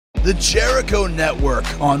The Jericho Network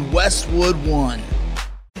on Westwood One.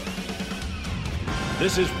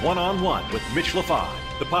 This is One-on-One with Mitch LaFon,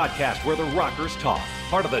 the podcast where the rockers talk,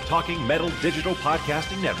 part of the Talking Metal Digital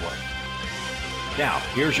Podcasting Network. Now,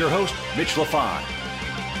 here's your host, Mitch LaFon.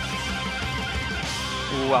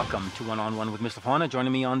 Welcome to One-on-One with Mitch LaFon.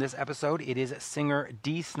 Joining me on this episode, it is singer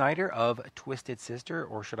Dee Snider of Twisted Sister,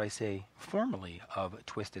 or should I say, formerly of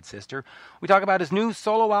Twisted Sister. We talk about his new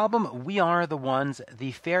solo album, We Are the Ones,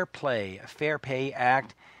 the Fair Play, Fair Pay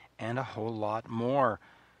Act, and a whole lot more.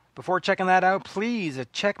 Before checking that out, please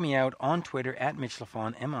check me out on Twitter at Mitch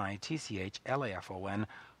LaFon, MITCHLAFON,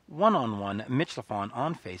 One-on-One Mitch LaFon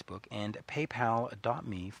on Facebook, and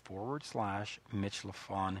paypal.me/Mitch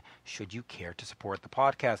LaFon should you care to support the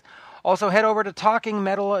podcast. Also, head over to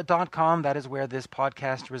talkingmetal.com. That is where this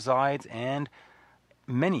podcast resides, and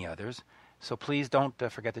many others. So please don't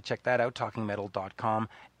forget to check that out, talkingmetal.com.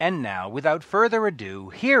 And now, without further ado,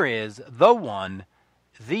 here is the one,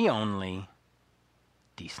 the only,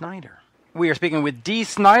 Dee Snider. We are speaking with Dee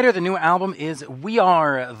Snider. The new album is We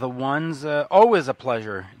Are the Ones. Always a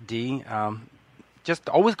pleasure, Dee. Just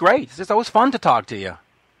always great. It's just always fun to talk to you.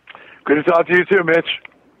 Good to talk to you too, Mitch.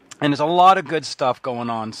 And there's a lot of good stuff going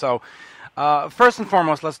on. So first and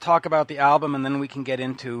foremost, let's talk about the album, and then we can get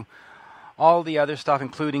into all the other stuff,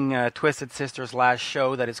 including Twisted Sister's last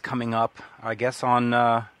show that is coming up, I guess, on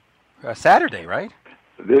Saturday, right?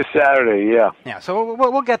 This Saturday, yeah. Yeah, so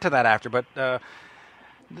we'll get to that after, but...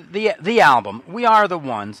 The album, We Are the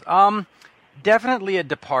Ones, definitely a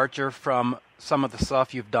departure from some of the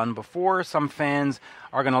stuff you've done before. Some fans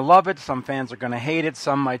are going to love it, some fans are going to hate it,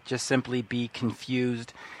 some might just simply be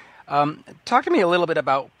confused. Talk to me a little bit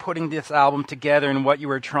about putting this album together and what you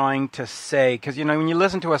were trying to say, because, you know, when you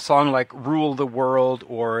listen to a song like Rule the World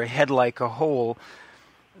or Head Like a Hole,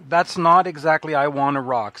 that's not exactly I Wanna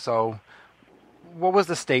Rock, so what was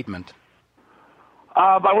the statement?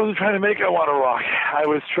 I wasn't trying to make I Want to Rock. I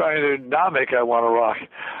was trying to not make I Want to Rock.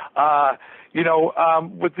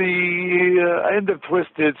 With the end of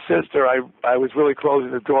Twisted Sister, I was really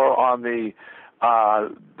closing the door on the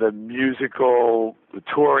musical, the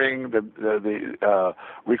touring, the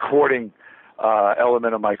recording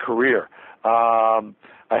element of my career. I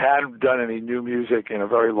hadn't done any new music in a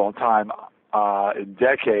very long time. In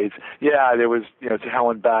decades. Yeah, there was, To Hell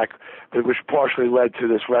and Back, which partially led to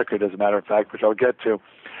this record, as a matter of fact, which I'll get to.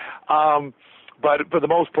 But for the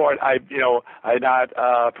most part, I had not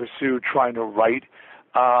pursued trying to write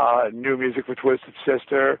new music for Twisted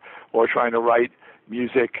Sister or trying to write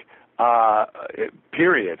music,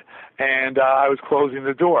 period. And I was closing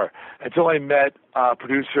the door until I met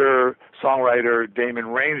producer, songwriter Damon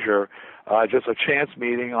Ranger, just a chance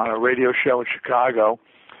meeting on a radio show in Chicago.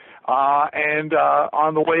 And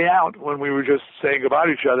on the way out, when we were just saying goodbye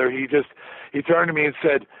to each other, he turned to me and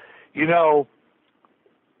said,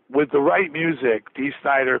 with the right music, Dee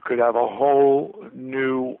Snider could have a whole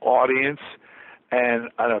new audience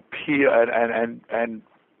and an appeal and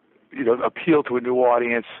appeal to a new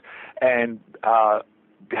audience and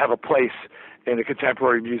have a place in the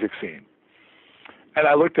contemporary music scene. And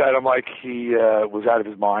I looked at him like he was out of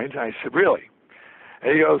his mind. And I said, really?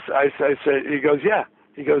 And he goes, yeah.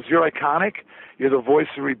 He goes, you're iconic. You're the voice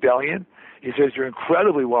of rebellion. He says, you're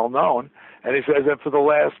incredibly well known. And he says that for the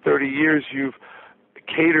last 30 years, you've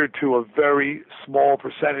catered to a very small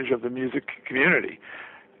percentage of the music community,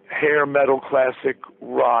 hair metal, classic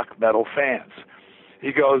rock metal fans.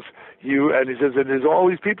 He goes, and there's all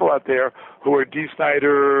these people out there who are Dee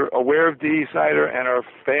Snider, aware of Dee Snider, and are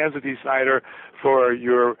fans of Dee Snider for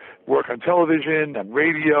your work on television and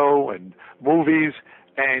radio and movies,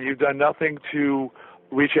 and you've done nothing to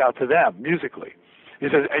reach out to them musically. He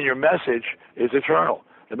says, and your message is eternal.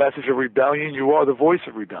 The message of rebellion, you are the voice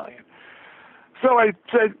of rebellion. So I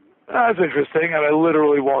said, that's interesting, and I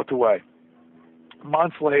literally walked away.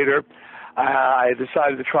 Months later, I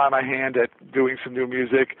decided to try my hand at doing some new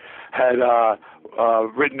music, had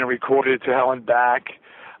written and recorded To Hell and Back.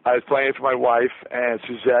 I was playing it for my wife, and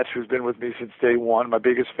Suzette, who's been with me since day one, my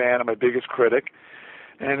biggest fan and my biggest critic.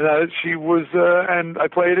 And she was, and I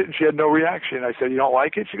played it, and she had no reaction. I said, "You don't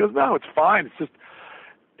like it?" She goes, "No, it's fine.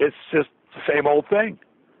 It's just the same old thing."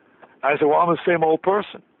 I said, "Well, I'm the same old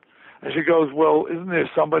person." And she goes, "Well, isn't there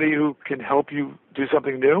somebody who can help you do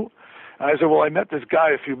something new?" And I said, "Well, I met this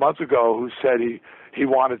guy a few months ago who said he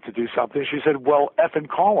wanted to do something." She said, "Well, effing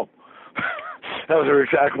call him." That was her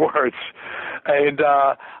exact words. And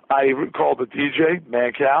I called the DJ,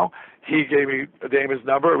 Mancow. He gave me Damon's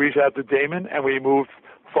number. I reached out to Damon, and we moved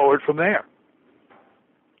forward from there.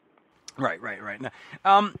 Right.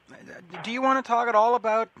 Now, do you want to talk at all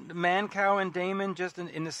about Mancow and Damon, just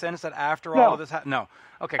in the sense that after all of this no.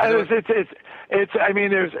 Okay. It's. I mean,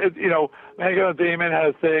 there's. Mancow and Damon had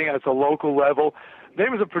a thing at the local level.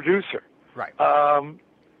 Damon's a producer. Right. And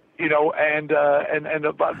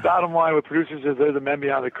the bottom line with producers is they're the men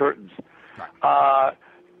behind the curtains. Right.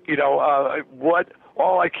 What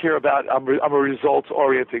all I care about, I'm a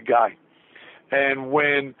results-oriented guy. And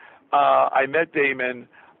when I met Damon,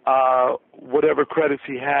 whatever credits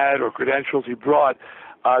he had or credentials he brought,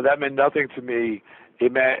 that meant nothing to me.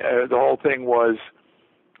 It meant the whole thing was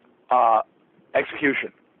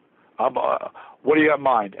execution. What do you got in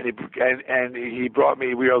mind? And he brought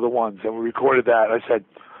me "We Are the Ones," and we recorded that. I said,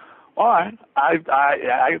 all right,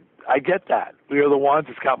 I get that. We Are the Ones.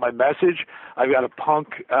 It's got my message. I've got a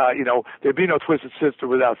punk. There'd be no Twisted Sister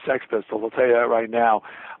without Sex Pistols. I'll tell you that right now.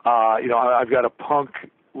 I've got a punk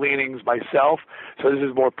leanings myself, so this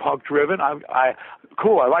is more punk driven.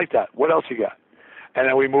 Cool. I like that. What else you got? And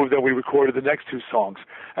then we moved and we recorded the next two songs.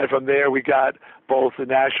 And from there we got both a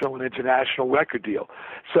national and international record deal.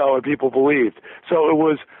 So, and people believed. So it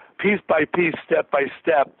was piece by piece, step by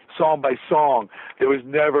step, song by song. There was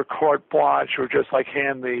never carte blanche or just like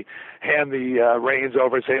hand the reins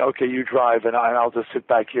over and say, okay, you drive and I'll just sit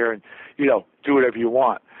back here and, do whatever you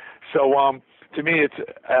want. So, to me, it's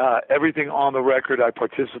everything on the record I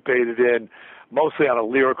participated in, mostly on a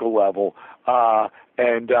lyrical level,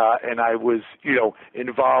 and I was,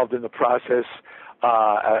 involved in the process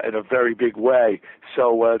in a very big way.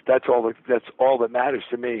 So that's all that matters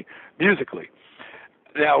to me musically.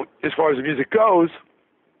 Now, as far as the music goes,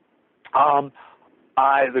 the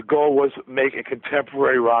goal was make a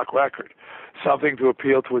contemporary rock record, something to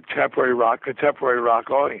appeal to a contemporary rock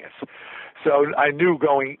audience. So I knew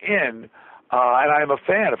going in. And I'm a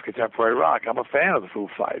fan of contemporary rock. I'm a fan of the Foo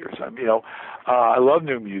Fighters. I love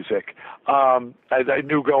new music. I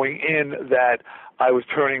knew going in that I was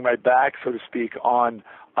turning my back, so to speak, on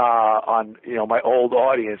my old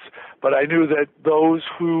audience. But I knew that those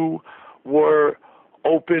who were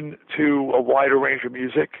open to a wider range of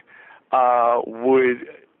music would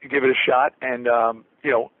give it a shot and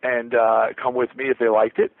come with me if they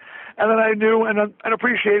liked it. And then I knew and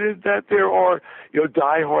appreciated that there are,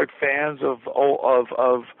 diehard fans of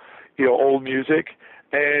old music,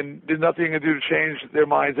 and there's nothing to do to change their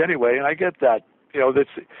minds anyway. And I get that.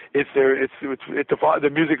 It's the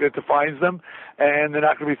music that defines them, and they're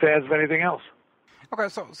not going to be fans of anything else. Okay,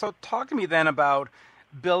 so talk to me then about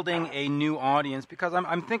building a new audience, because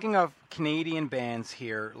I'm thinking of Canadian bands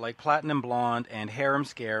here like Platinum Blonde and Harem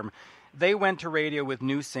Scarum. They went to radio with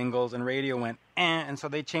new singles, and radio went, and so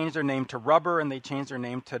they changed their name to Rubber, and they changed their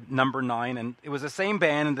name to Number 9, and it was the same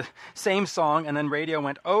band and the same song, and then radio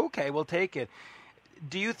went, okay, we'll take it.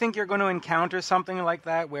 Do you think you're going to encounter something like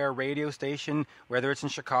that, where a radio station, whether it's in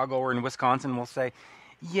Chicago or in Wisconsin, will say,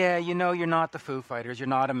 yeah, you're not the Foo Fighters, you're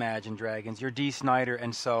not Imagine Dragons, you're Dee Snider,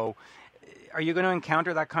 and so are you going to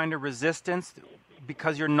encounter that kind of resistance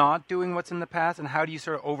because you're not doing what's in the past, and how do you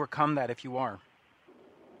sort of overcome that if you are?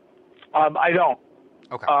 I don't.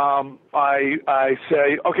 Okay. I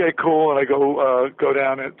say, okay, cool, and I go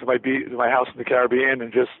down to my house in the Caribbean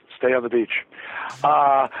and just stay on the beach.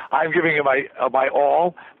 I'm giving it my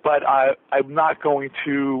all, but I'm not going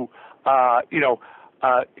to,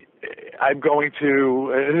 I'm going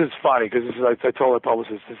to, and this is funny because I told the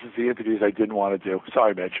publicist this is the interviews I didn't want to do.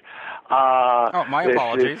 Sorry, Mitch. My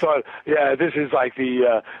apologies. This is like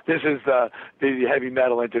the heavy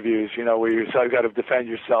metal interviews, where you've got to defend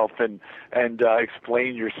yourself and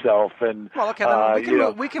explain yourself. And well, okay,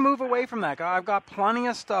 then we can move away from that. I've got plenty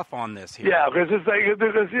of stuff on this here. Yeah, because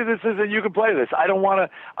you can play this. I don't want to.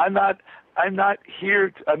 I'm not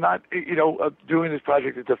here. I'm not, doing this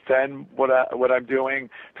project to defend what I'm doing,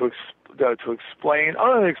 to explain.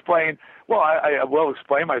 Other than explain, well, I will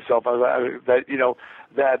explain myself.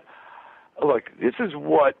 That look, this is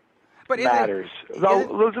what matters.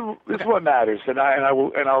 This is what matters, and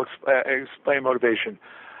I'll explain motivation.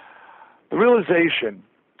 The realization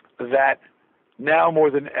that now more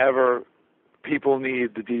than ever, people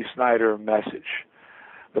need the Dee Snider message.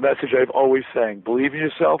 The message I've always sang: believe in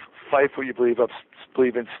yourself, fight for what you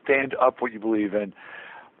believe in, stand up what you believe in,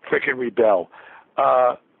 frickin' rebel.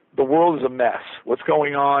 The world is a mess. What's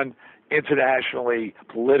going on internationally,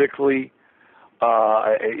 politically,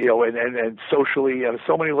 and socially, on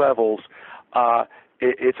so many levels,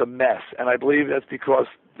 it's a mess. And I believe that's because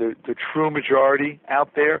the true majority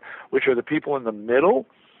out there, which are the people in the middle,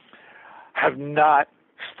 have not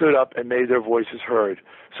stood up and made their voices heard.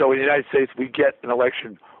 So in the United States, we get an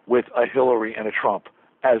election with a Hillary and a Trump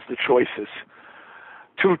as the choices.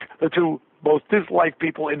 Two most disliked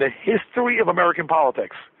people in the history of American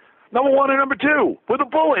politics. Number 1 and number 2, with a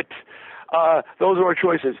bullet. Those are our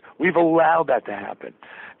choices. We've allowed that to happen.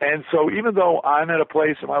 And so even though I'm at a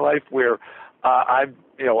place in my life where I'm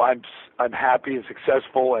happy and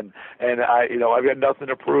successful and I've got nothing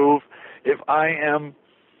to prove, if I am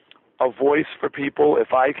a voice for people,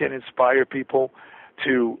 if I can inspire people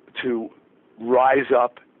to rise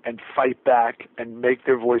up and fight back and make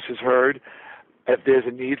their voices heard, if there's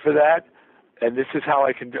a need for that, and this is how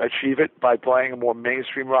I can achieve it by playing a more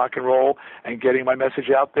mainstream rock and roll and getting my message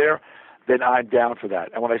out there, then I'm down for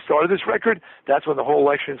that. And when I started this record, that's when the whole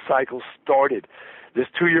election cycle started. This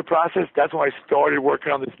 2-year process, that's when I started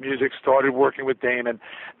working on this music, started working with Damon,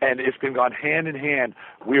 and it's been gone hand in hand.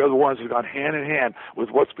 We are the ones who've gone hand in hand with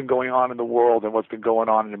what's been going on in the world and what's been going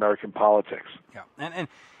on in American politics. Yeah,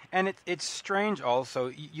 and it's strange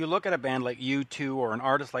also. You look at a band like U2 or an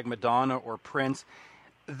artist like Madonna or Prince,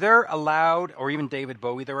 they're allowed, or even David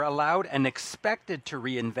Bowie, they're allowed and expected to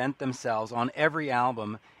reinvent themselves on every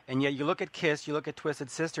album, and yet you look at Kiss, you look at Twisted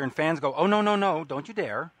Sister, and fans go, oh, no, don't you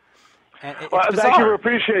dare. Well, thank you for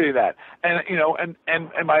appreciating that. And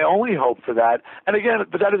and my only hope for that, and again,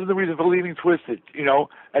 but that isn't the reason for leaving Twisted,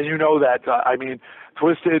 and you know that. I mean,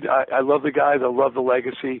 Twisted, I love the guys, I love the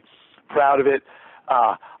legacy, proud of it.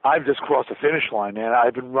 I've just crossed the finish line, man.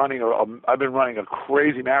 I've been running a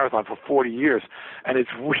crazy marathon for 40 years, and it's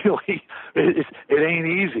really it ain't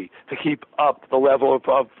easy to keep up the level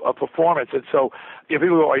of performance. And so, if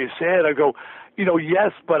people go, "Are you sad?" I go,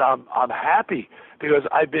 yes, but I'm happy because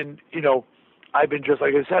I've been just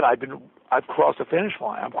like I said, I've crossed the finish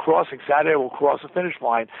line. I'm crossing Saturday. We'll cross the finish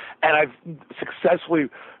line, and I've successfully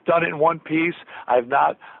done it in one piece. I've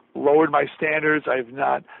not lowered my standards. I've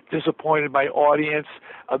not disappointed my audience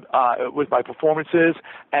with my performances,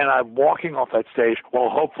 and I'm walking off that stage. Well,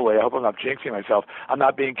 hopefully, I hope I'm not jinxing myself. I'm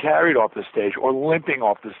not being carried off the stage or limping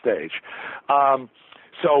off the stage.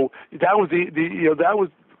 So that was that was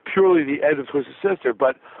purely the end of Twisted Sister.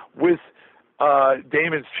 But with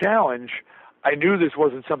Damon's challenge, I knew this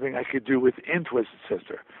wasn't something I could do within Twisted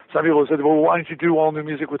Sister. Some people said, well, why don't you do all new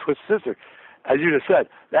music with Twisted Sister? As you just said,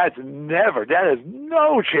 that has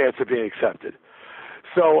no chance of being accepted.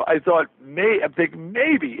 So I thought,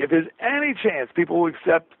 maybe if there's any chance people will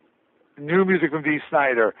accept new music from Dee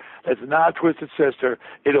Snider that's not Twisted Sister,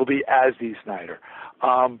 it'll be as Dee Snider.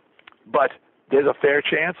 But there's a fair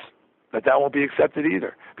chance that won't be accepted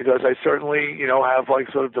either, because I certainly, have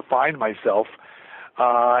sort of defined myself,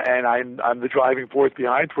 and I'm the driving force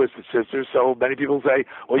behind Twisted Sister. So many people say,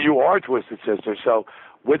 well, you are Twisted Sister. So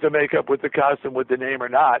with the makeup, with the costume, with the name or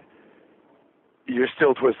not, you're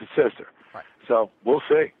still Twisted Sister. Right. So we'll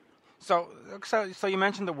see. So you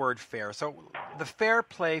mentioned the word fair. So the Fair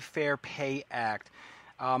Play, Fair Pay Act,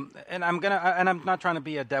 and I'm not trying to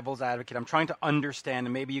be a devil's advocate. I'm trying to understand,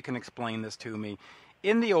 and maybe you can explain this to me.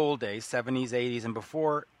 In the old days, 70s, 80s, and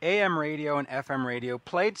before, AM radio and FM radio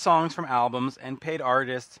played songs from albums and paid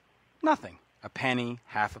artists nothing. A penny,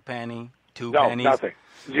 half a penny, two pennies. No, nothing.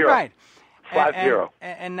 Zero. Right. Flat zero.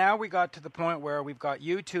 And now we got to the point where we've got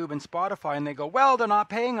YouTube and Spotify, and they go, well, they're not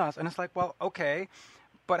paying us. And it's like, well, okay,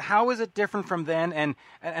 but how is it different from then? And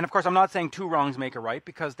of course, I'm not saying two wrongs make a right,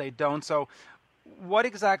 because they don't. So what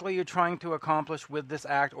exactly are you trying to accomplish with this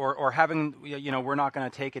act, or having, we're not going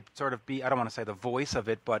to take it sort of be, I don't want to say the voice of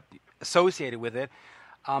it, but associated with it,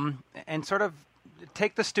 and sort of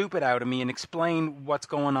take the stupid out of me and explain what's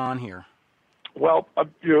going on here? Well,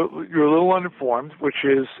 you're a little uninformed, which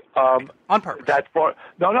is on purpose. That's part.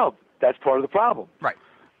 No, that's part of the problem. Right.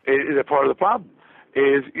 Part of the problem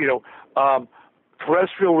is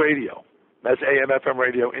terrestrial radio. That's AM, FM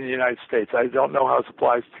radio in the United States. I don't know how it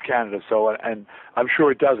applies to Canada, and I'm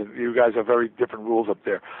sure it doesn't. You guys have very different rules up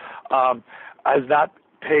there. Has not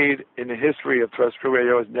paid in the history of terrestrial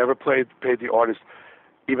radio. Has never paid the artist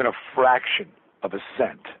even a fraction of a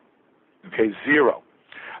cent. Okay, zero.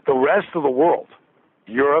 The rest of the world,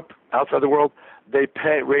 Europe, outside the world,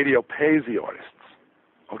 radio pays the artists.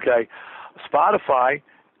 Okay, Spotify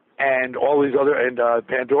and all these other, and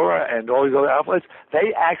Pandora and all these other outlets,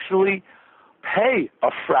 they actually pay a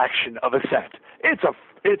fraction of a cent.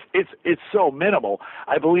 It's so minimal.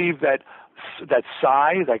 I believe that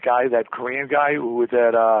Psy, that Korean guy with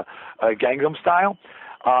that Gangnam Style,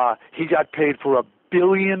 he got paid for 1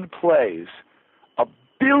 billion plays. 1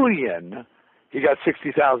 billion. He got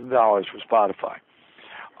 $60,000 for Spotify.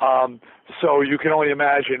 So you can only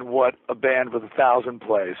imagine what a band with 1,000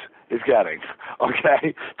 plays is getting.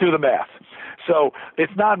 Okay, do the math. So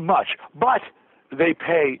it's not much, but they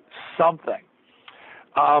pay something.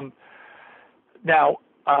 Now,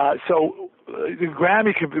 The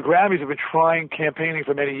Grammys have been campaigning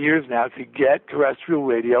for many years now to get terrestrial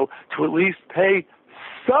radio to at least pay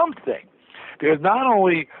something, because not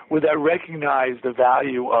only would that recognize the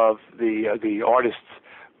value of the artists,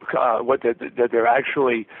 that they're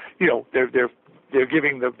actually, they're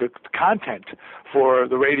giving the content for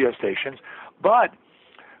the radio stations, but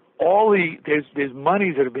there's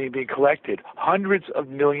monies that are being collected, hundreds of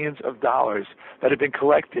millions of dollars that have been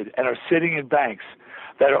collected and are sitting in banks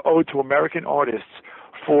that are owed to American artists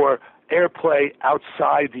for airplay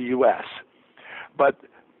outside the U.S. But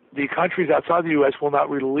the countries outside the U.S. will not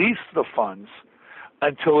release the funds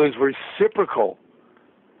until there's reciprocal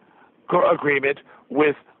agreement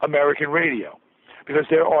with American radio, because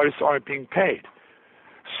their artists aren't being paid.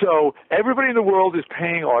 So everybody in the world is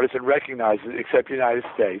paying artists and recognizes it except the United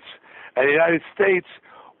States. And the United States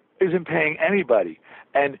isn't paying anybody.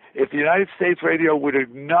 And if the United States radio would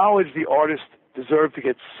acknowledge the artists deserve to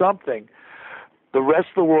get something, the rest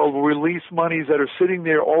of the world will release monies that are sitting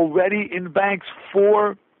there already in banks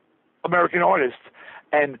for American artists,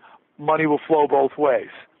 and money will flow both ways.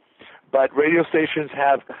 But radio stations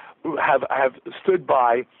have stood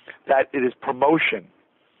by that it is promotion,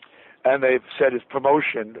 and they've said it's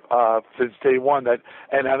promotion since day one.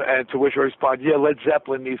 And to which I respond, yeah, Led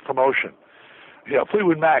Zeppelin needs promotion.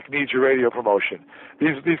 Fleetwood Mac needs your radio promotion.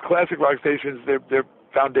 These classic rock stations, their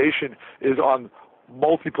foundation is on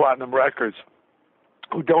multi-platinum records,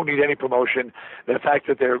 who don't need any promotion. The fact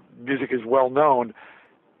that their music is well known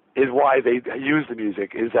is why they use the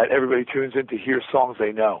music, is that everybody tunes in to hear songs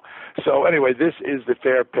they know. So anyway, this is the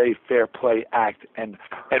Fair Pay, Fair Play Act, and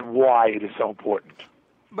why it is so important.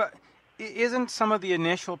 But isn't some of the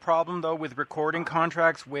initial problem, though, with recording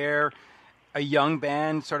contracts where a young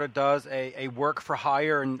band sort of does a work for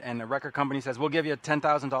hire, and a record company says, we'll give you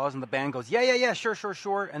 $10,000, and the band goes, yeah,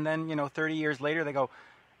 sure. And then, 30 years later, they go,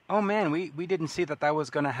 oh, man, we didn't see that was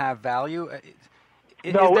going to have value.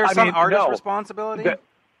 Is there some artist responsibility?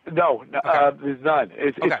 No, Okay. There's none.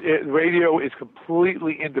 Radio is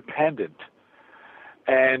completely independent,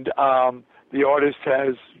 and the artist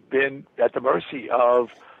has been at the mercy of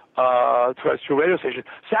terrestrial radio station.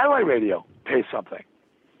 Satellite radio pays something.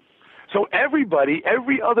 So every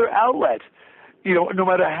other outlet, no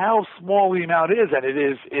matter how small the amount is, and it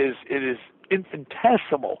is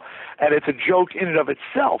infinitesimal, and it's a joke in and of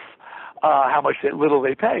itself how little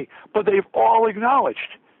they pay. But they've all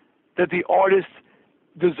acknowledged that the artist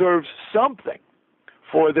deserves something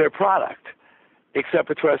for their product, except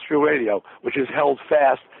for terrestrial radio, which is held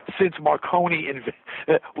fast since Marconi,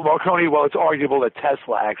 well, it's arguable that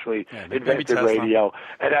Tesla actually invented radio,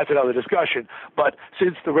 and that's another discussion. But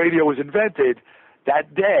since the radio was invented,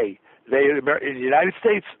 that day, in the United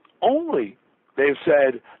States only, they've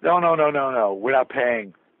said, no, we're not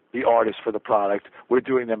paying the artist for the product. We're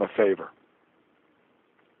doing them a favor.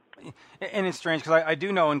 And it's strange, because I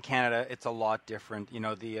do know in Canada it's a lot different. The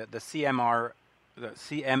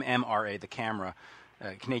CMMRA, the camera,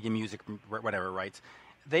 Canadian Music, whatever, rights,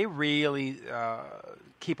 they really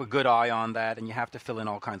keep a good eye on that, and you have to fill in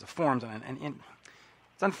all kinds of forms. And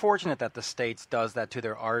it's unfortunate that the States does that to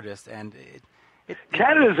their artists. And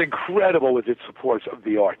Canada is incredible with its support of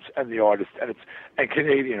the arts and the artists and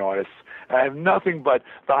Canadian artists. I have nothing but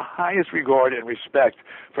the highest regard and respect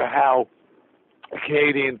for how the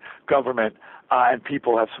Canadian government and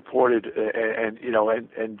people have supported and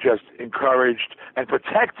just encouraged and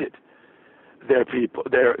protected their people,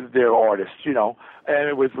 their artists,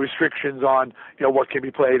 and with restrictions on, what can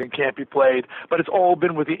be played and can't be played. But it's all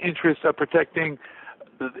been with the interest of protecting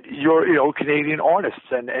your, Canadian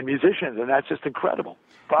artists and musicians, and that's just incredible.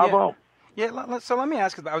 Bravo. Yeah, so let me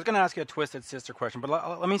ask you, I was going to ask you a Twisted Sister question, but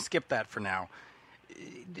let me skip that for now.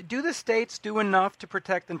 Do the States do enough to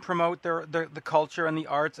protect and promote the culture and the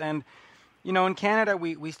arts? And, in Canada,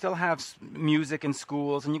 we still have music in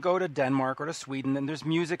schools, and you go to Denmark or to Sweden, and there's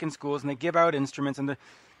music in schools, and they give out instruments. And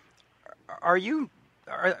are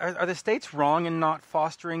the States wrong in not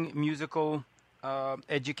fostering musical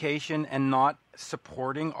education and not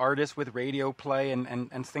supporting artists with radio play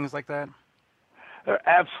and things like that? They're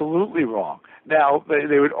absolutely wrong. Now,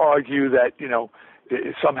 they would argue that,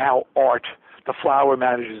 somehow art, the flower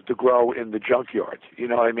manages to grow in the junkyard. You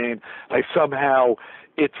know what I mean? Like somehow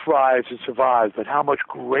it thrives and survives, but how much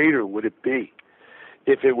greater would it be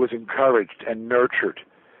if it was encouraged and nurtured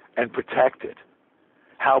and protected?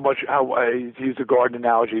 To use a garden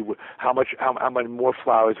analogy, how many more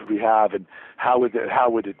flowers would we have, and how would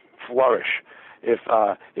it flourish if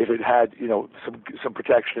it had some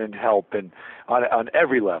protection and help and on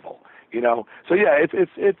every level, So yeah,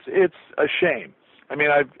 it's a shame. I mean,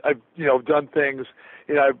 I've done things.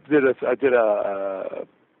 There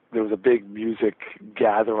was a big music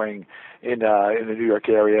gathering in the New York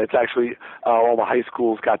area. It's actually all the high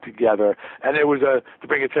schools got together, and it was to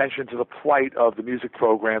bring attention to the plight of the music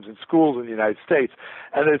programs in schools in the United States.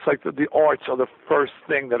 And it's like the arts are the first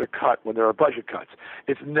thing that are cut when there are budget cuts.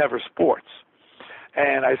 It's never sports.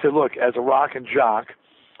 And I said, look, as a rock and jock,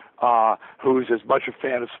 who's as much a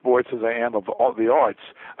fan of sports as I am of all the arts,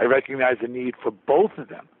 I recognize the need for both of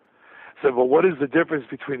them. So, well, what is the difference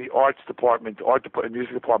between the arts department,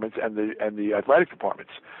 music departments, and the athletic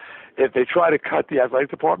departments? If they try to cut the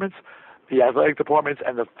athletic departments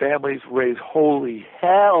and the families raise holy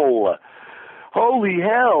hell,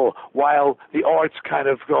 while the arts kind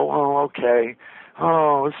of go, oh, okay,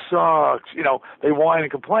 oh, it sucks. They whine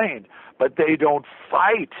and complain, but they don't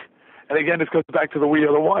fight. And again, this goes back to the we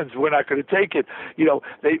are the ones. We're not going to take it.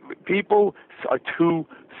 People are too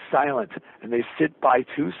silent, and they sit by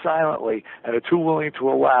too silently and are too willing to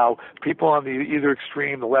allow people on the either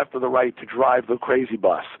extreme, the left or the right, to drive the crazy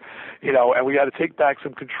bus. And we got to take back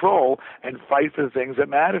some control and fight for the things that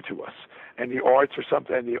matter to us. And the arts are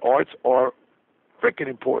something. And the arts are freaking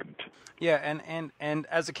important. Yeah, and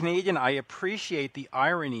as a Canadian, I appreciate the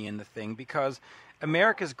irony in the thing, because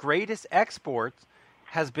America's greatest export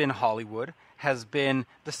has been Hollywood, has been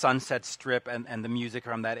the Sunset Strip and the music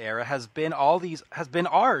from that era, has been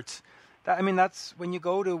art. That's when you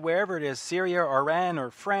go to wherever it is, Syria or Iran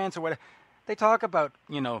or France or whatever, they talk about,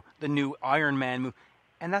 the new Iron Man movie,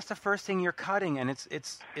 and that's the first thing you're cutting, and it's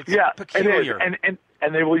peculiar. It is.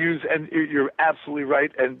 And they will use, and you're absolutely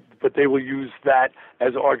right, but they will use that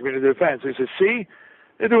as an argument in their defense. They say, see,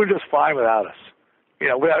 they're doing just fine without us.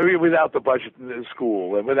 Without the budget in the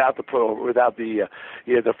school, and without the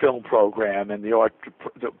film program and the art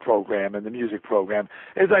program and the music program,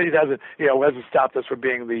 it hasn't stopped us from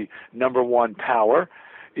being the number one power,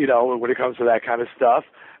 when it comes to that kind of stuff.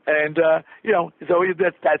 And so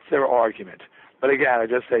that's their argument. But again, I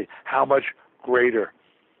just say, how much greater,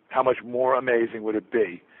 how much more amazing would it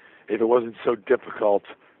be if it wasn't so difficult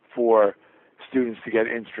for students to get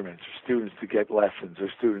instruments, or students to get lessons, or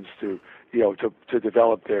students to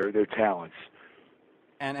develop their talents.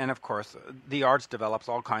 And of course, the arts develops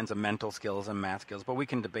all kinds of mental skills and math skills, but we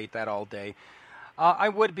can debate that all day. I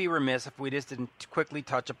would be remiss if we just didn't quickly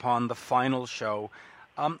touch upon the final show.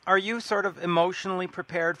 Are you sort of emotionally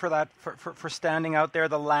prepared for that, for standing out there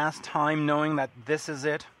the last time, knowing that this is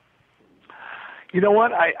it? You know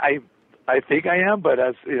what? I think I am, but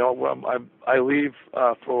as you know, I leave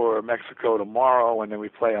for Mexico tomorrow, and then we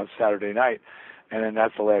play on Saturday night, and then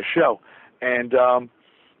that's the last show. And I'm,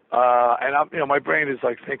 my brain is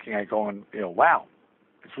like thinking, going, wow,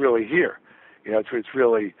 it's really here. It's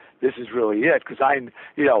really, this is really it. Because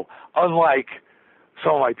unlike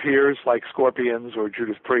some of my peers like Scorpions or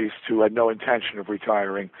Judas Priest, who had no intention of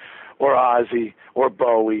retiring, or Ozzy, or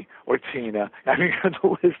Bowie, or Tina.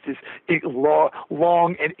 The list is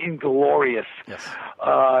long and inglorious. Yes.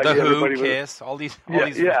 The Who, Kiss, all these.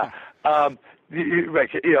 Yeah. Right.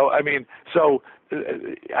 So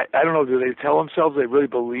I don't know. Do they tell themselves they really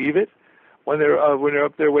believe it when they're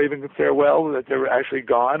up there waving farewell, that they're actually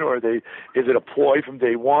gone, or is it a ploy from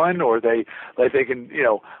day one, or they can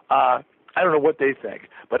I don't know what they think,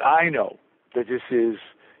 but I know that this is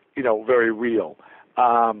very real.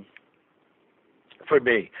 For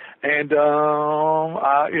me, and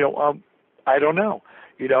I don't know.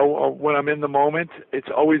 When I'm in the moment, it's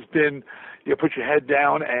always been put your head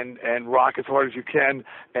down and rock as hard as you can,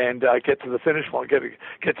 and get to the finish line,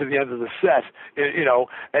 get to the end of the set. And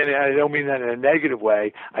I don't mean that in a negative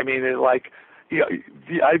way. I mean it like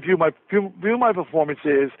I view my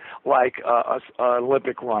performances like an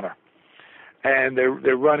Olympic runner, and they're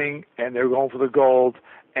running and they're going for the gold.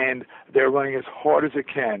 And they're running as hard as they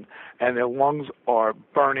can, and their lungs are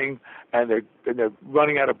burning, and they're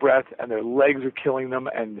running out of breath, and their legs are killing them,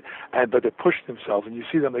 but they push themselves, and you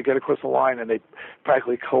see them, they get across the line, and they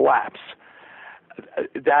practically collapse.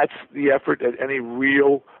 That's the effort that any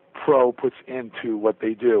real pro puts into what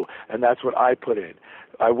they do, and that's what I put in.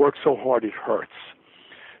 I work so hard it hurts.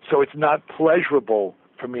 So it's not pleasurable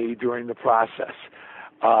for me during the process,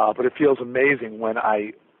 but it feels amazing when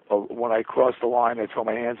I crossed the line, I throw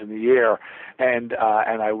my hands in the air, and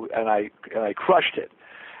I crushed it.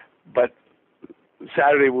 But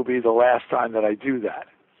Saturday will be the last time that I do that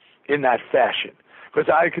in that fashion. because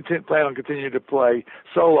I plan on continuing to play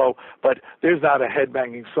solo, but there's not a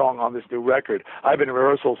headbanging song on this new record. I've been in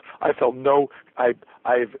rehearsals. I felt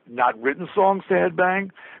I've not written songs to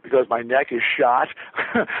headbang because my neck is shot.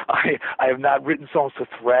 I have not written songs to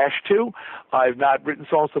thrash to. I've not written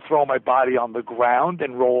songs to throw my body on the ground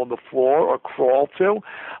and roll on the floor or crawl to.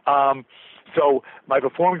 So my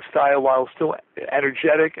performing style, while still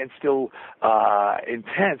energetic and still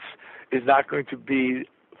intense, is not going to be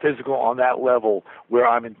physical on that level where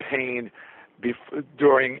I'm in pain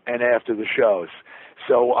during and after the shows.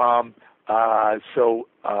 So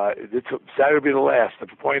Saturday will be the last. The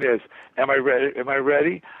point is, am I ready? Am I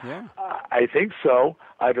ready? Yeah. I think so.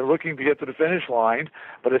 I've been looking to get to the finish line,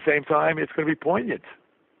 but at the same time, it's going to be poignant.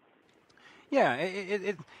 Yeah,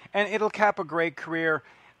 and it'll cap a great career.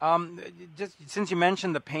 Just since you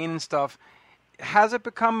mentioned the pain and stuff, has it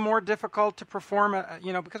become more difficult to perform?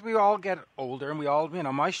 Because we all get older, and we all,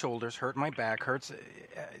 my shoulders hurt, my back hurts.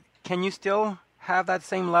 Can you still have that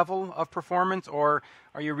same level of performance, or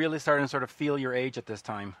are you really starting to sort of feel your age at this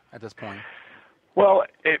point? Well,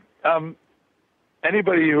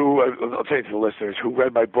 anybody I'll say to the listeners who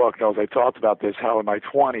read my book knows I talked about this, how in my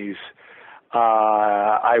 20s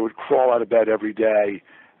I would crawl out of bed every day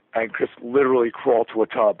and just literally crawl to a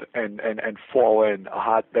tub and fall in a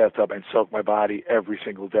hot bathtub and soak my body every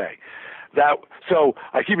single day. So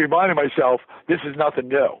I keep reminding myself, this is nothing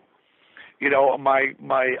new.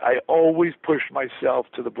 I always pushed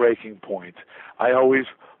myself to the breaking point. I always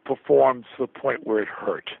performed to the point where it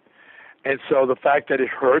hurt. And so the fact that it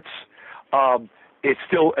hurts, it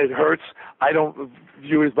hurts. I don't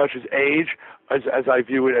view it as much as age as I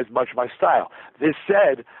view it as much my style. This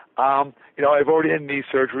said, I've already had knee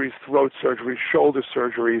surgeries, throat surgeries, shoulder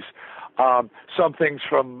surgeries, some things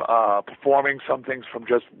from performing, some things from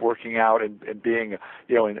just working out and being,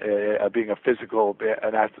 being a physical,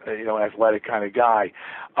 an athletic kind of guy.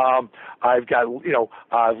 I've got,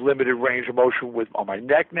 limited range of motion on my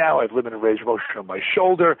neck now. I have limited range of motion on my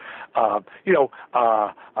shoulder.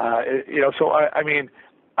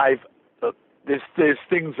 There's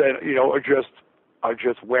things that are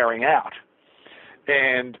just wearing out.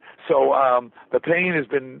 And so the pain has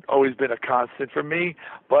always been a constant for me.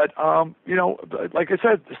 But, like I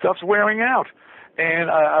said, the stuff's wearing out.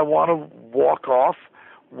 And I want to walk off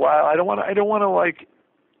while I don't want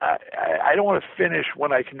to finish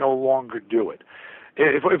when I can no longer do it.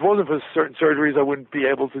 If it wasn't for certain surgeries, I wouldn't be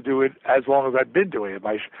able to do it as long as I've been doing it.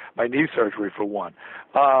 My knee surgery, for one.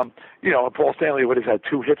 Paul Stanley would have had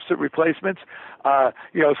 2 hip replacements.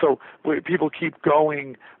 So people keep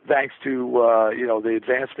going thanks to the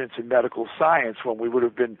advancements in medical science when we would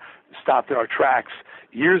have been stopped in our tracks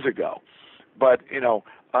years ago. But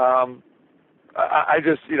I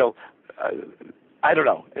just I don't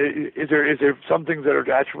know. Is there some things that are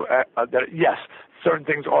actual that yes. Certain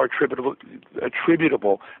things are attributable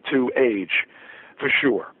to age, for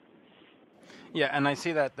sure. Yeah, and I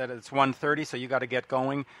see that it's 1:30, so you got to get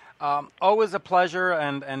going. Always a pleasure,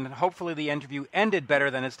 and hopefully the interview ended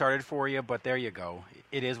better than it started for you, but there you go.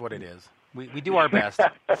 It is what it is. We do our best.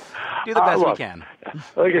 Do the best we can.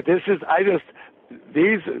 Look at this.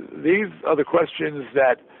 These are the questions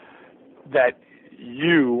that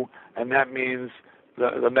you, and that means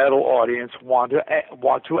the metal audience, want to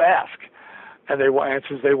ask. And they want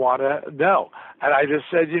answers they want to know. And I just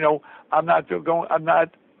said, I'm not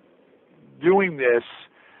doing this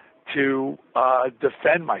to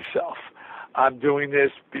defend myself. I'm doing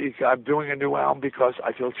this because I'm doing a new album because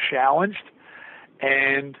I feel challenged,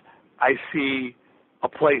 and I see a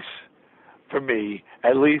place for me,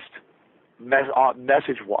 at least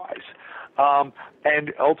message-wise.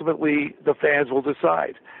 And ultimately, the fans will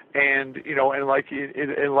decide. And and like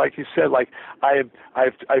you said, like I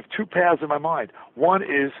have 2 paths in my mind. One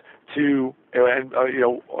is to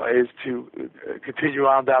continue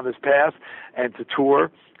on down this path and to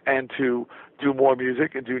tour and to do more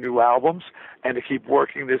music and do new albums and to keep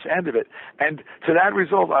working this end of it. And to that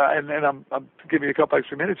result, and I'm giving you a couple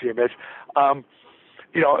extra minutes here, Mitch.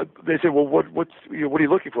 They said, well, what are you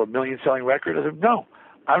looking for? A million-selling record? I said, no,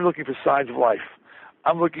 I'm looking for signs of life.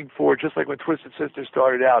 I'm looking for, just like when Twisted Sister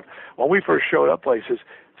started out, when we first showed up places,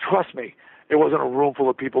 trust me, it wasn't a room full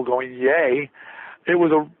of people going, yay. It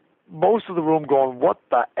was most of the room going, what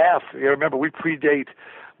the F? You remember, we predate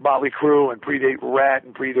Motley Crue and predate Rat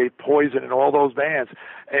and predate Poison and all those bands.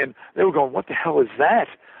 And they were going, what the hell is that?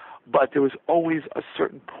 But there was always a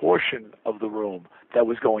certain portion of the room that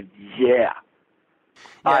was going, yeah,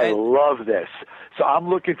 I love this. So I'm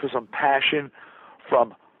looking for some passion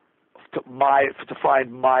to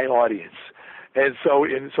find my audience. And so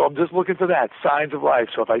I'm just looking for that, signs of life.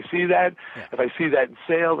 So if I see that, if I see that in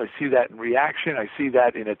sales, I see that in reaction, I see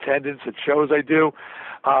that in attendance at shows I do,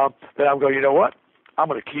 then I'm going, you know what? I'm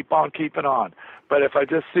going to keep on keeping on. But if I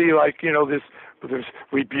just see there's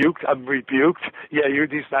rebuked, I'm rebuked. Yeah, you're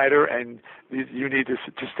Dee Snider, and you need to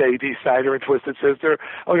stay Dee Snider and Twisted Sister.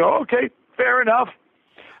 I'll go, okay, fair enough.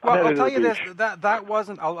 Well, I'll tell you this, that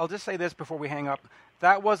wasn't, I'll just say this before we hang up.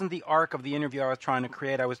 That wasn't the arc of the interview I was trying to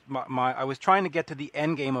create. I was trying to get to the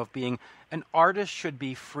end game of being an artist should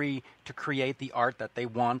be free to create the art that they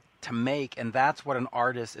want to make, and that's what an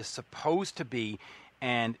artist is supposed to be.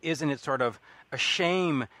 And isn't it sort of a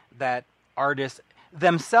shame that artists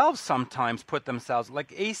themselves sometimes put themselves,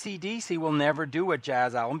 like AC/DC will never do a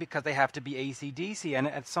jazz album because they have to be AC/DC, and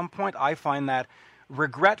at some point I find that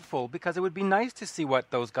regretful, because it would be nice to see what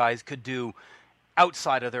those guys could do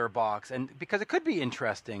outside of their box, and because it could be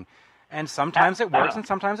interesting, and sometimes it works and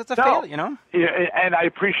sometimes it's a failure, you know. Yeah, and I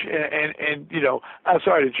appreciate, and you know, I'm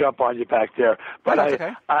sorry to jump on you back there, but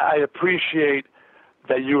okay. I appreciate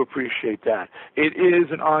that you appreciate that. It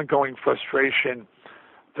is an ongoing frustration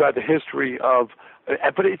throughout the history of,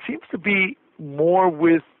 but it seems to be more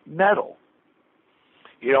with metal,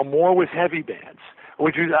 you know, more with heavy bands.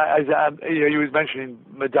 Which is, you was mentioning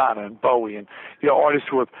Madonna and Bowie, and artists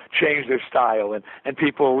who have changed their style, and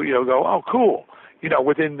people go, oh, cool,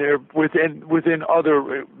 within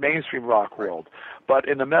other mainstream rock world, but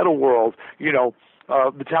in the metal world,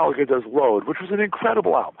 Metallica does Load, which was an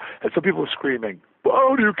incredible album, and some people were screaming,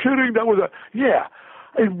 oh, are you kidding? That was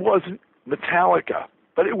it wasn't Metallica,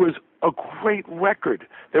 but it was a great record.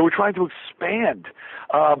 They were trying to expand.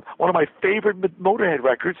 One of my favorite Motorhead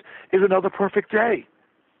records is Another Perfect Day.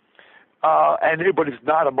 But it's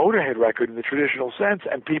not a Motorhead record in the traditional sense,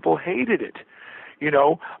 and people hated it.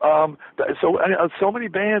 So many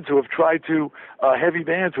bands who have tried to, heavy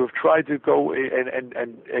bands who have tried to go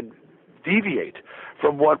and deviate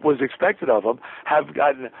from what was expected of them have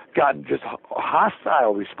gotten just a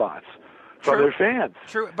hostile response from their fans.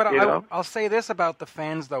 True, but I'll say this about the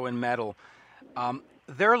fans, though, in metal.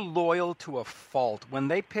 They're loyal to a fault. When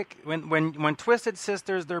they pick, when Twisted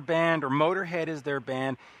Sister's their band or Motorhead is their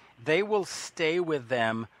band, they will stay with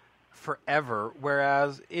them forever.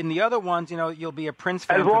 Whereas in the other ones, you'll be a Prince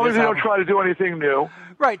fan. As long as they don't try to do anything new.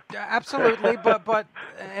 Right, absolutely. but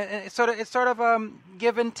it's sort of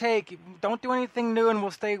give and take. Don't do anything new, and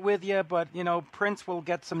we'll stay with you. But Prince will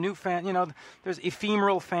get some new fans. There's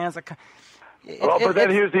ephemeral fans. But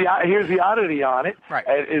then here's the oddity on it. Right.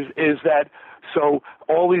 Is that so?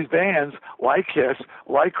 All these bands, like Kiss,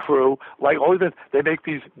 like Crew, like all these, they make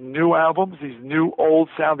these new albums, these new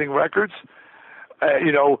old-sounding records,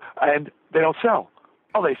 and they don't sell.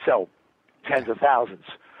 Oh, they sell tens of thousands,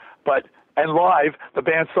 and live, the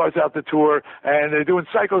band starts out the tour, and they're doing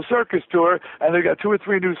Psycho Circus tour, and they got 2 or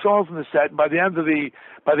 3 new songs in the set. And by the end of the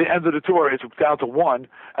tour, it's down to 1,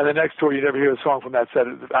 and the next tour, you never hear a song from that set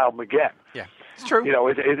of the album again. Yeah, it's true.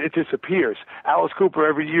 It disappears. Alice Cooper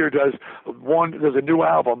every year does a new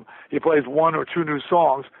album. He plays 1 or 2 new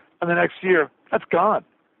songs, and the next year, that's gone.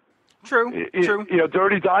 True. True.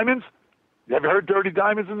 Dirty Diamonds. You ever heard Dirty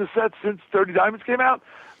Diamonds in the set since Dirty Diamonds came out?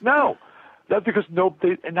 No. That's because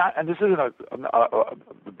and this isn't a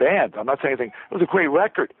band. I'm not saying anything. It was a great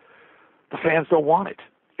record. The fans don't want it.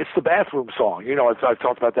 It's the bathroom song. I've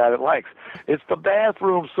talked about that at length. It's the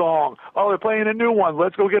bathroom song. Oh, they're playing a new one.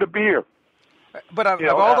 Let's go get a beer. But of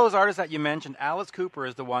all those artists that you mentioned, Alice Cooper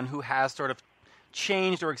is the one who has sort of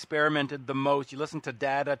changed or experimented the most. You listen to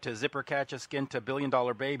Dada, to Zipper Catch a Skin, to $1 Billion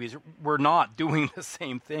Babies. We're not doing the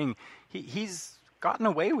same thing. He's gotten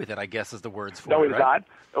away with it, I guess, is the words for it. No, he's right? not.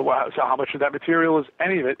 Well, so how much of that material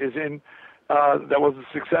any of it is in that wasn't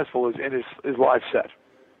successful is in his live set?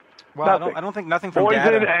 Well, I don't think nothing from Poison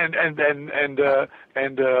Dada.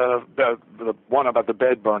 and the one about the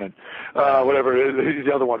bed burning, whatever the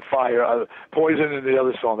other one, Fire, Poison, and the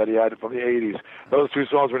other song that he had from the '80s. Those 2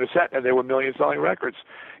 songs were in a set, and they were million-selling records.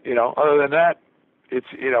 Other than that, it's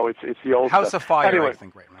the old House stuff. of Fire, anyway, I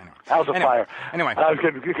think, right? House of Fire. Anyway. I was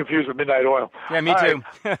getting confused with Midnight Oil. Yeah, me too.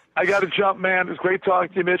 Right. I got to jump, man. It's great talking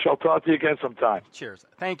to you, Mitch. I'll talk to you again sometime. Cheers.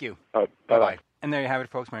 Thank you. Bye-bye. And there you have it,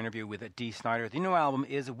 folks, my interview with Dee Snider. The new album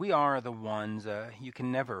is We Are the Ones. You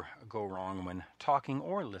can never go wrong when talking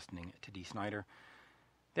or listening to Dee Snider.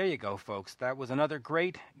 There you go, folks. That was another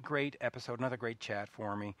great episode, another great chat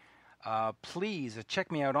for me. Please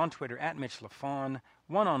check me out on Twitter at Mitch LaFon,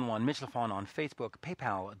 one-on-one Mitch LaFon on Facebook,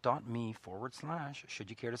 paypal.me/ should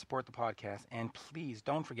you care to support the podcast. And please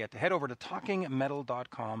don't forget to head over to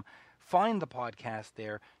talkingmetal.com, find the podcast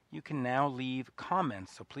there. You can now leave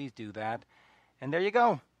comments, so please do that. And there you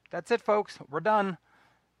go. That's it, folks. We're done.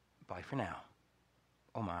 Bye for now.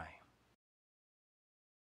 Oh my.